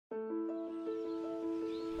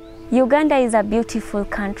Uganda is a beautiful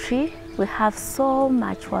country. We have so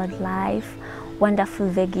much wildlife, wonderful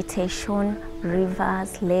vegetation,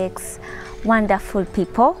 rivers, lakes, wonderful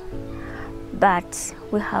people, but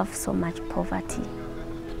we have so much poverty.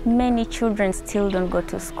 Many children still don't go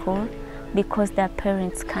to school because their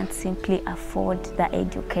parents can't simply afford the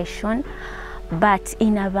education. But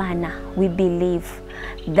in Abaana, we believe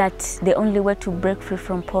that the only way to break free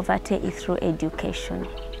from poverty is through education.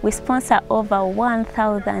 We sponsor over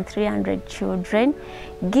 1,300 children,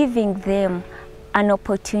 giving them an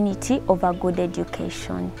opportunity of a good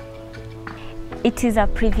education. It is a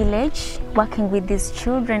privilege working with these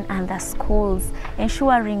children and the schools,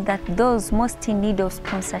 ensuring that those most in need of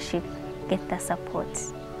sponsorship get the support.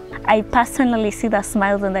 I personally see the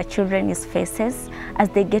smiles on the children's faces as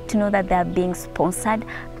they get to know that they are being sponsored,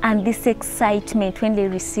 and this excitement when they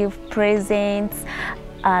receive presents,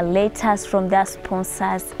 letters from their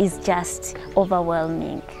sponsors is just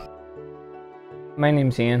overwhelming. My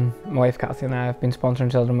name's Ian. My wife Kathy and I have been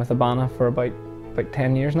sponsoring children with Abaana for about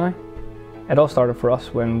 10 years now. It all started for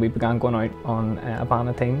us when we began going out on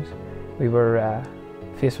Abaana teams. We were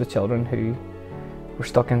faced with children who were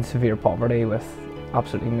stuck in severe poverty with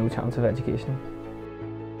absolutely no chance of education.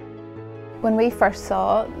 When we first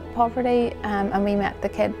saw poverty and we met the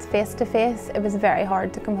kids face to face, it was very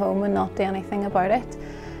hard to come home and not do anything about it.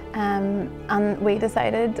 And we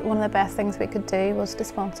decided one of the best things we could do was to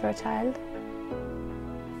sponsor a child.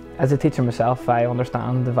 As a teacher myself, I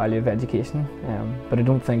understand the value of education, but I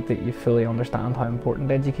don't think that you fully understand how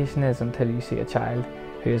important education is until you see a child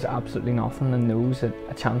who has absolutely nothing and knows that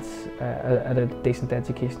a chance at a decent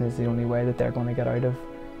education is the only way that they're going to get out of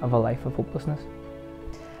a life of hopelessness.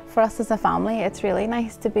 For us as a family, it's really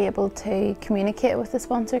nice to be able to communicate with the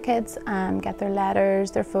sponsor kids and get their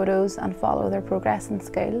letters, their photos, and follow their progress in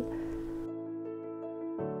school.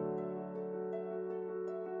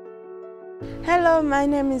 Hello, my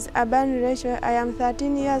name is Abaana. I am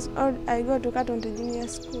 13 years old. I go to Katonto Junior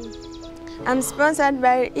School. I'm sponsored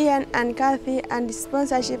by Ian and Kathy, and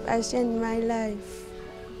sponsorship has changed my life.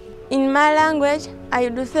 In my language, I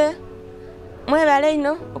do say, which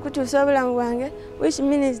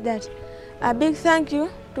means that a big thank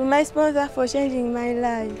you to my sponsor for changing my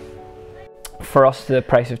life. For us, the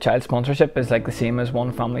price of child sponsorship is like the same as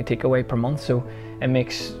one family takeaway per month, so it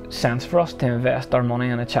makes sense for us to invest our money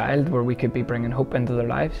in a child where we could be bringing hope into their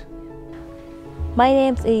lives. My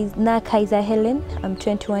name is Kaiser Helen. I'm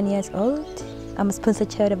 21 years old. I'm a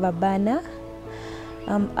sponsored child of Abaana.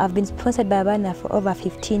 I've been sponsored by Abaana for over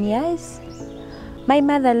 15 years. My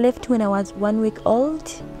mother left when I was 1 week old.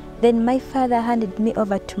 Then my father handed me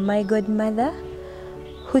over to my godmother,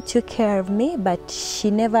 who took care of me, but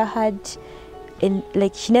she never had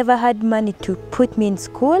money to put me in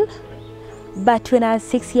school. But when I was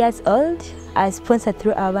 6 years old, I was sponsored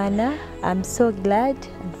through Abaana. I'm so glad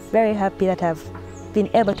and very happy that I've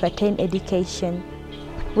been able to attain education.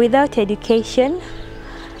 Without education,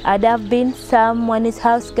 I'd have been someone's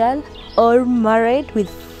house girl or married with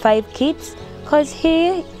 5 kids. Because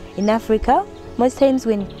here in Africa, most times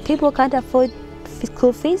when people can't afford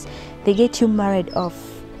school fees, they get you married off.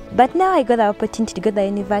 But now I got the opportunity to go to the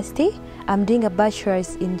university. I'm doing a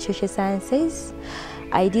bachelor's in social sciences.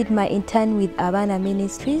 I did my intern with Abaana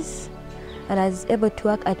Ministries, and I was able to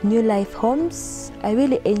work at New Life Homes. I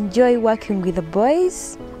really enjoy working with the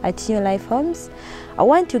boys at New Life Homes. I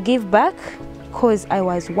want to give back because I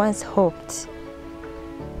was once hoped.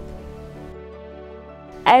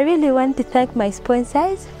 I really want to thank my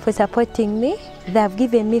sponsors for supporting me. They have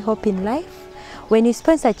given me hope in life. When you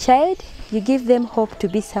sponsor a child, you give them hope to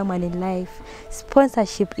be someone in life.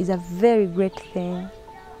 Sponsorship is a very great thing.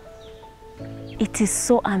 It is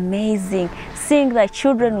so amazing seeing the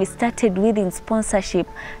children we started with in sponsorship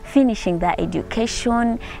finishing their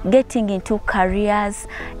education, getting into careers.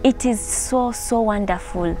 It is so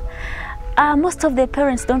wonderful. Most of the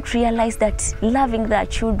parents don't realize that loving their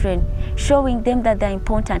children, showing them that they're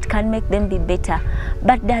important, can make them be better.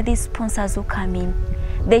 But there are these sponsors who come in.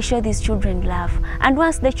 They show these children love. And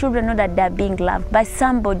once the children know that they're being loved by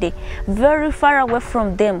somebody very far away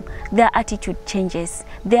from them, their attitude changes.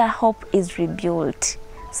 Their hope is rebuilt.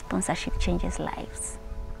 Sponsorship changes lives.